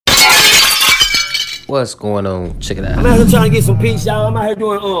What's going on? Check it out. I'm out here trying to get some peace, y'all. I'm out here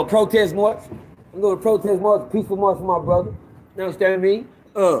doing protest march. I'm going to protest march, peaceful march for my brother. You understand me?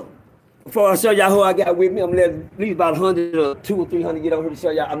 Before I show y'all who I got with me, I'm gonna let at least about 100 or 200 or 300 get over here to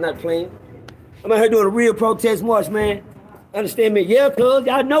show y'all I'm not playing. I'm out here doing a real protest march, man. Understand me? Yeah, cuz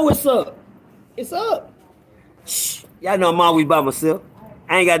y'all know what's up. It's up. Shh. Y'all know I'm always by myself.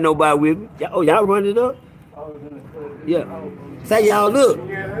 I ain't got nobody with me. Y'all run it up? Yeah. Say y'all, look.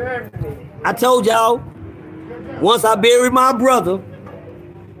 I told y'all, once I bury my brother,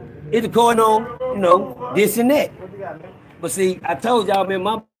 it's going on, you know, this and that. But see, I told y'all, man,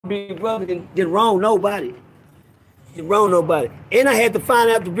 my big brother didn't wrong nobody. Didn't wrong nobody. And I had to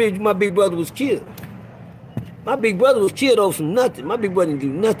find out the bridge my big brother was killed. My big brother was killed over some nothing. My big brother didn't do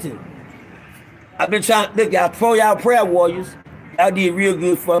nothing. I've been trying, look, y'all, for y'all prayer warriors, y'all did real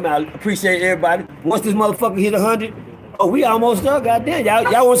good for me. I appreciate everybody. Once this motherfucker hit 100, oh, we almost done, goddamn.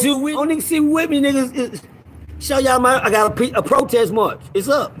 Y'all want to see what we, don't niggas see with me, niggas. Show y'all I got a protest march. It's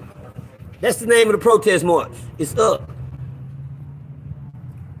up. That's the name of the protest march. It's up.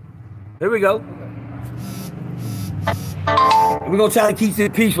 Here we go. We're gonna try to keep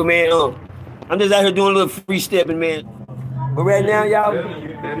it peaceful, man. I'm just out here doing a little free stepping, man. But right now, y'all, that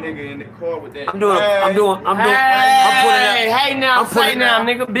nigga in the car with that. I'm doing. Hey now,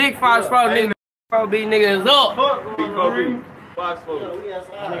 nigga. Big Fox Pro, nigga. Pro B, nigga is up. Big Fox Fox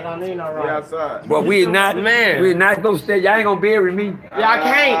outside. But we're not gonna stay. Y'all ain't gonna bury me. Y'all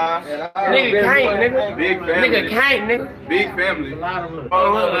can't. Nigga can't, nigga. Big family. Nigga can't, nigga. Big family. A lot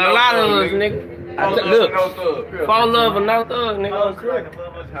of us, nigga. Look. Fall love and no thug, nigga.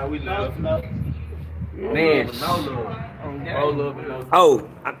 That's how we love. Man.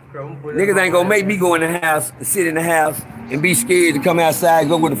 Niggas ain't gonna make me go in the house, sit in the house, and be scared to come outside,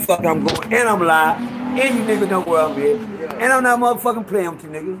 go where the fuck I'm going, and I'm live, and you niggas know where I'm at, and I'm not motherfucking playing with you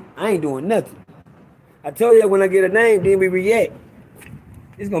niggas. I ain't doing nothing. I told you when I get a name, then we react.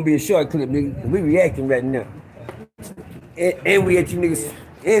 It's gonna be a short clip, nigga. We reacting right now. And we at you niggas,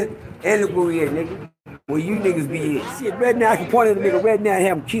 and look where we at, nigga. Where you niggas be at. Shit, right now I can point at a nigga right now and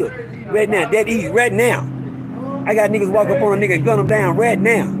have him killed. Right now, that easy, right now. I got niggas walk up on a nigga and gun him down right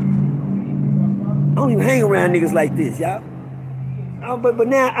now. I don't even hang around niggas like this, y'all. But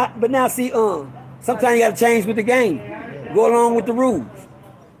now, see, sometimes you gotta change with the game. Go along with the rules.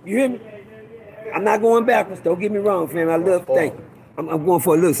 You hear me? I'm not going backwards. Don't get me wrong, fam. I love to think. I'm going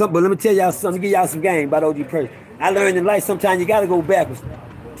for a little something, but let me tell y'all something, give y'all some game about OG Percy. I learned in life sometimes you gotta go backwards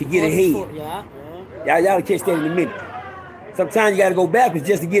to get ahead. Y'all catch that in a minute. Sometimes you gotta go backwards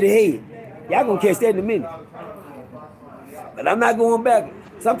just to get ahead. Y'all gonna catch that in a minute. But I'm not going back.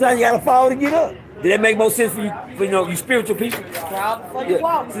 Sometimes you gotta fall to get up. Did that make more sense for you, you spiritual people?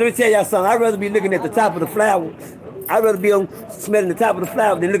 Yeah. So let me tell y'all something. I'd rather be looking at the top of the flower. I'd rather be smelling the top of the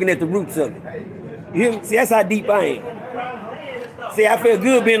flower than looking at the roots of it. You hear me? See, that's how deep I am. See, I feel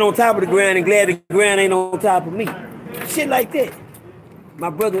good being on top of the ground and glad the ground ain't on top of me. Shit like that. My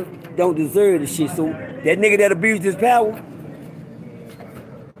brother don't deserve the shit. So that nigga that abused his power,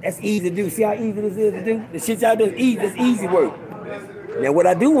 that's easy to do. See how easy this is to do? The shit y'all do is easy. That's easy work. Now, what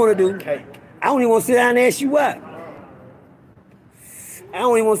I do want to do, I don't even want to sit down and ask you why. I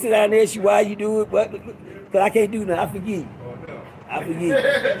don't even want to sit down and ask you why you do it, but because I can't do nothing. I forgive you. I forgive you.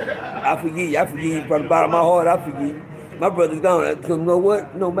 I forgive you. I forgive you from the bottom of my heart. I forgive you. My brother's gone. Because you know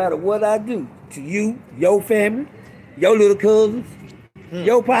what? No matter what I do to you, your family, your little cousins,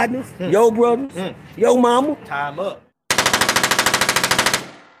 your partners, your brothers, your mama. Time up.